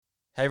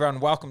Hey everyone,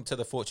 welcome to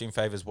the Fortune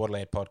Favours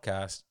Waterlad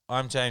podcast.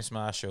 I'm James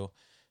Marshall.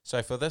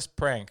 So for this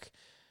prank,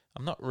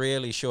 I'm not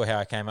really sure how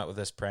I came up with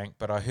this prank,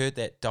 but I heard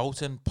that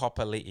Dalton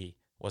Papali'i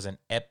was an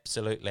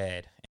absolute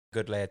lad, a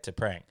good lad to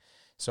prank.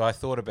 So I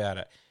thought about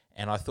it,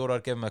 and I thought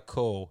I'd give him a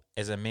call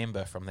as a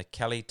member from the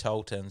Kelly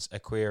Toltons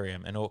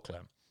Aquarium in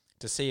Auckland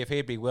to see if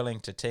he'd be willing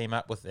to team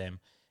up with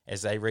them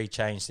as they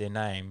rechange their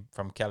name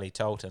from Kelly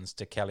Toltons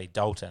to Kelly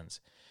Daltons.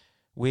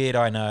 Weird,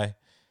 I know,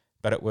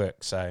 but it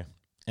works, so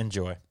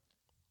enjoy.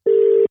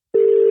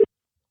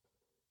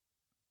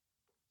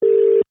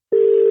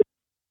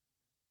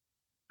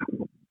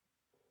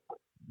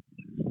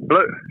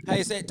 Hello.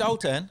 Hey, is that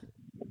Dalton?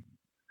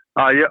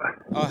 Yeah.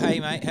 Oh, hey,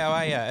 mate. How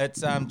are you?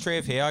 It's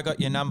Trev here. I got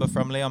your number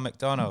from Leon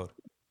McDonald.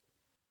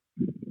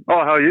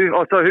 Oh, how are you?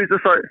 Oh, so who's this?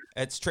 Sorry.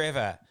 It's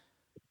Trevor.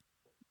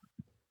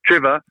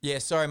 Trevor. Yeah,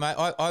 sorry, mate.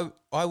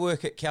 I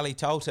work at Kelly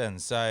Tolton,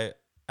 so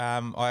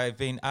I've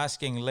been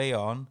asking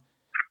Leon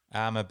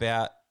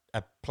about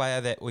a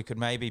player that we could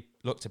maybe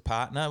look to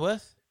partner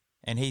with,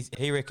 and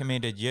he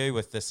recommended you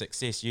with the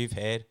success you've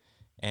had,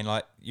 and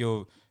like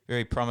you're a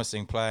very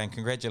promising player. And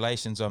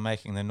congratulations on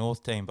making the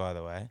North team, by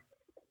the way.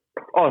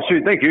 Oh,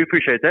 sweet. Thank you.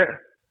 Appreciate that.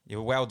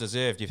 You're well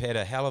deserved. You've had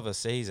a hell of a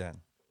season.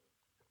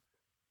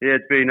 Yeah,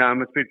 it's been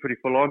pretty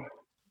full on.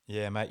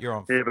 Yeah, mate. You're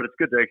on. Yeah, but it's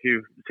good to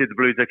actually see the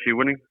Blues actually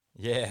winning.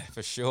 Yeah,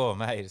 for sure,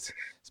 mate.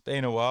 It's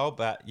been a while,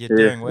 but you're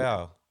doing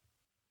well.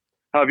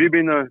 How have you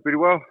been? Pretty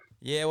well.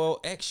 Yeah,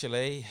 well,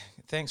 actually,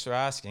 thanks for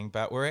asking,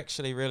 but we're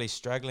actually really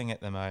struggling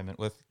at the moment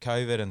with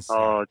COVID and stuff.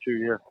 Oh, true.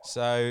 Yeah.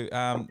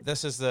 So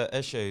this is the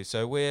issue.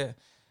 So we're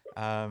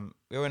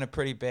in a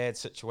pretty bad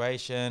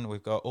situation.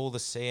 We've got all the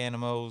sea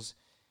animals,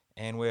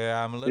 and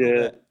we're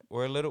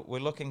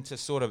looking to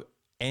sort of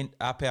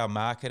up our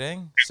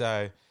marketing.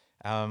 So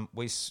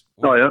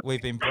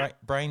we've been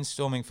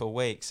brainstorming for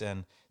weeks,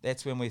 and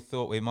that's when we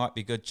thought we might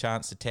be a good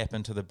chance to tap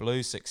into the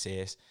Blues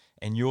success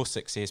and your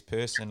success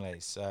personally.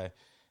 So.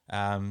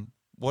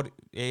 What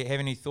have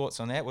any thoughts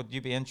on that? Would you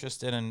be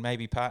interested in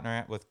maybe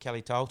partnering out with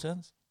Kelly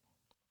Toltons?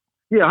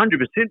 Yeah,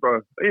 100%,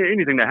 bro.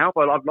 Anything to help.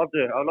 I'd love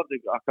to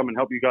come and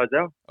help you guys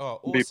out. Oh,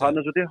 awesome. Be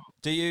partners with you.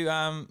 Do you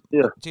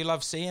Do you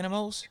love sea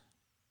animals?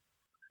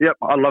 Yep,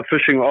 I love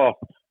fishing. Oh,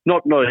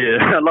 not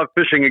yeah. I love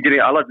fishing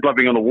and I love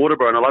being on the water,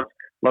 bro. And I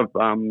love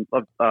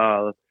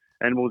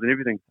animals and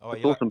everything. Oh,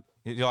 it's awesome.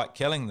 You like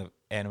killing the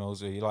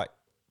animals, or you like?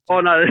 Oh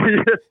no,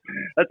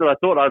 that's what I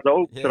thought. I was like,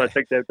 oh, should I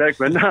take that back?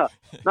 But no,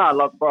 I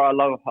love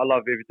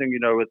everything. You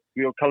know, with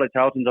your Kelly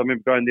Toltons, I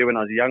remember going there when I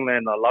was a young lad,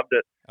 and I loved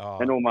it. Oh.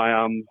 And all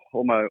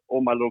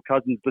my little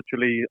cousins,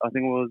 literally, I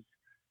think it was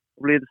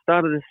probably at the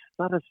start of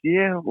this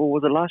year, or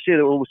was it last year?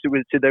 They all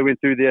said they went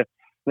through there.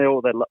 They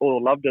all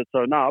loved it.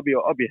 So no, I'll be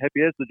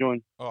happy as to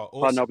join. Oh,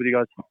 awesome. Partner up with you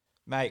guys,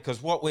 mate.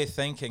 Because what we're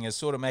thinking is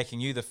sort of making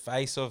you the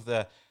face of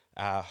the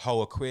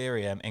whole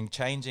aquarium and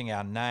changing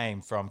our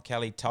name from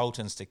Kelly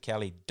Toltons to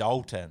Kelly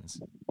Daltons.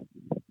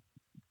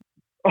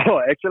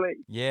 Oh, actually?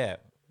 Yeah.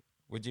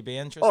 Would you be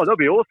interested? Oh, that'd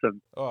be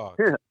awesome. Oh,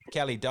 yeah.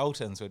 Kelly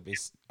Daltons would be.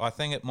 I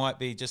think it might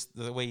be just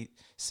the wee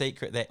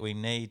secret that we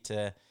need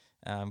to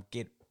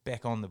get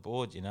back on the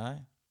board. You know.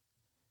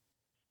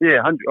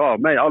 Yeah. Oh,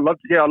 mate, I'd love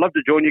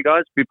to join you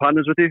guys, be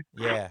partners with you.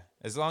 Yeah,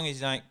 as long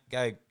as you don't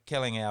go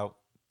killing our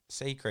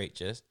sea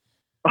creatures.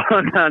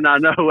 Oh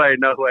no way.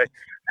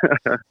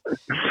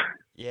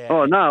 Yeah.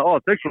 Oh no. Oh,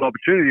 thanks for the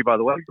opportunity, by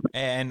the way.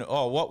 And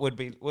what would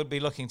be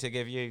looking to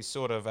give you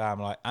sort of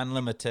like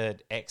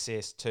unlimited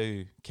access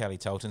to Kelly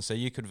Tolton, so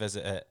you could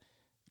visit it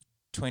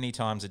 20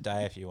 times a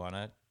day if you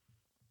wanted.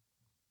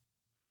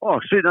 Oh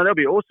shit! No, that'd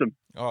be awesome.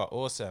 Oh,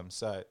 awesome.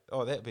 So,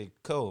 that'd be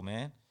cool,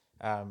 man.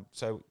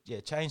 So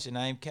yeah, change the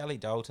name, Kelly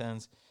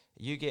Daltons.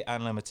 You get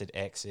unlimited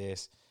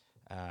access.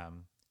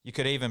 You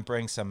could even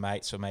bring some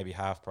mates for maybe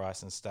half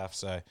price and stuff.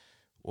 So.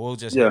 We'll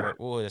just have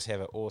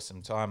an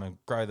awesome time and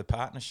grow the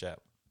partnership.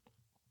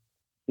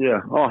 Yeah.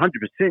 Oh, 100%.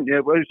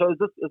 Yeah. So is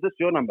this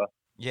your number?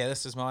 Yeah,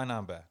 this is my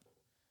number.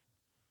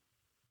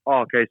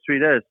 Oh, okay.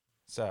 Sweet as.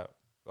 So,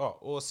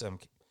 awesome,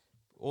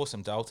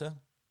 Dalton.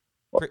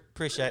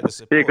 Appreciate the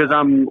support. Yeah,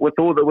 because with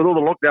all the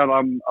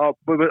lockdown,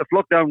 if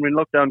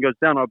lockdown goes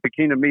down, I'll be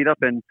keen to meet up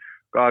and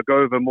go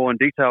over more in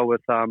detail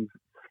with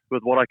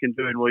what I can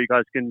do and what you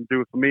guys can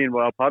do for me and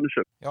our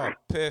partnership. Oh,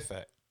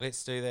 perfect.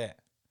 Let's do that.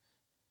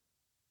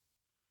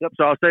 Yep.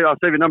 So I'll save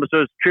your number.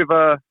 So it's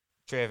Trevor.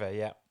 Trevor,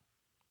 yeah.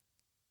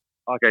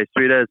 Okay,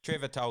 sweet as.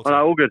 Trevor Tolton. Oh,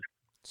 no, all good.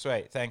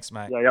 Sweet. Thanks,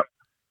 mate. Yeah. Yep.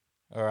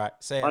 All right.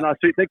 See ya. Oh, no,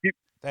 sweet. Thank you.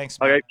 Thanks,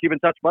 mate. Okay, keep in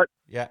touch, mate.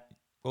 Yeah.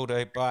 Will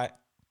do. Bye.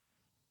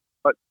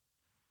 Bye.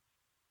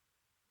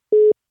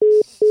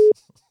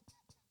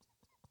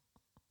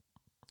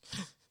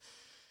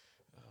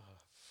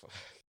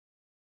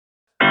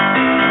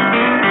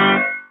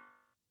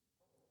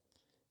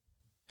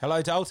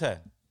 Hello, Dalton.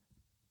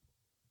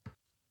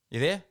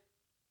 You there?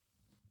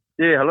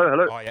 Yeah,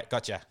 hello. Oh, yeah,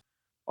 gotcha.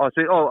 Oh,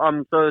 sweet.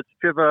 Oh, so it's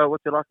Trevor.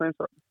 What's your last name?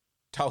 Sorry?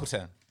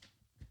 Dalton.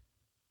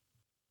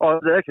 Oh,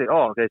 actually.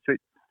 Oh, okay, sweet.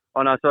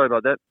 Oh no, sorry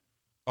about that.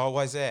 Oh,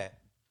 why's that?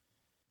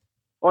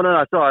 Oh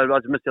no, sorry, I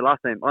just missed your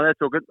last name. Oh, that's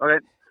all good.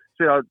 Okay,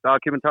 sweet. I'll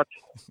keep in touch.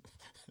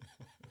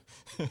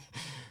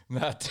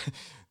 No,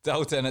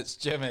 Dalton, it's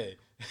Jimmy.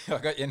 I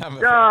got your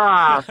number.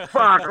 Ah,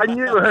 fuck! I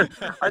knew it.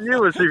 I knew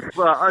it was too.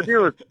 I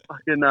knew it was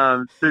fucking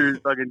too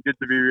fucking good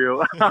to be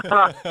real.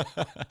 I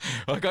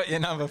got your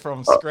number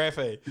from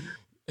Scrappy.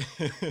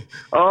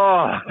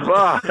 Oh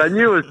fuck! I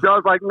knew it was. I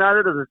was like, no,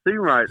 that doesn't seem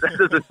right. That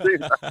doesn't seem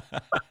right.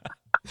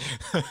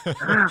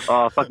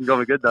 Oh, fucking got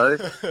me good though.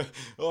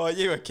 Oh,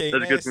 you were keen.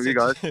 That's good from you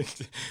guys.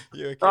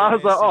 You were keen. I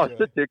was like, oh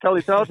shit, there,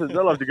 Kelly Townsend.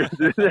 I love to go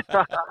do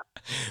that.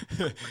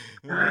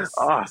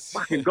 Oh,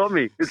 fucking got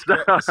me.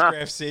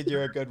 Scraff said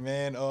you're a good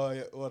man. Oh,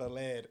 what a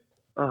lad.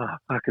 Oh,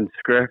 fucking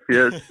Scraff,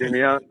 yeah, see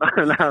me out.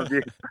 Oh,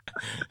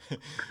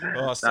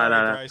 sorry,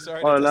 bro.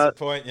 Sorry to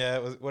disappoint you.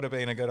 It would have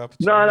been a good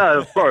opportunity.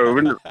 No, bro.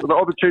 When the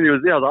opportunity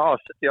was there, I was like, oh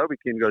shit, yeah, I'll be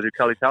keen to go do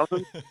Kelly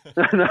Townsend.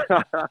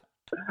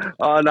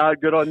 Oh, no,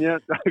 good on you.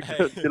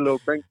 Good little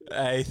prank.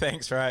 Hey,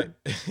 thanks, right.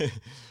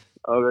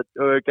 All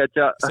right, catch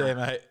up. See you,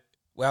 mate.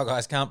 Well,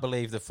 guys, can't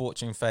believe the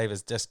Fortune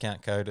Favours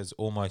discount code is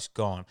almost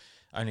gone.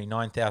 Only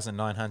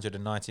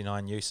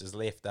 9,999 uses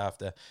left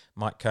after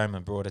Mike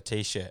Coman brought a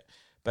T-shirt.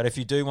 But if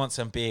you do want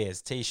some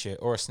beers, T-shirt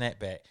or a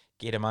snapback,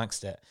 get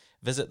amongst it.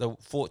 Visit the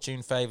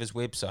Fortune Favours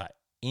website.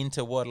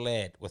 Enter Waddle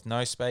Ad with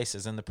no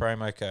spaces in the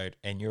promo code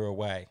and you're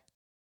away.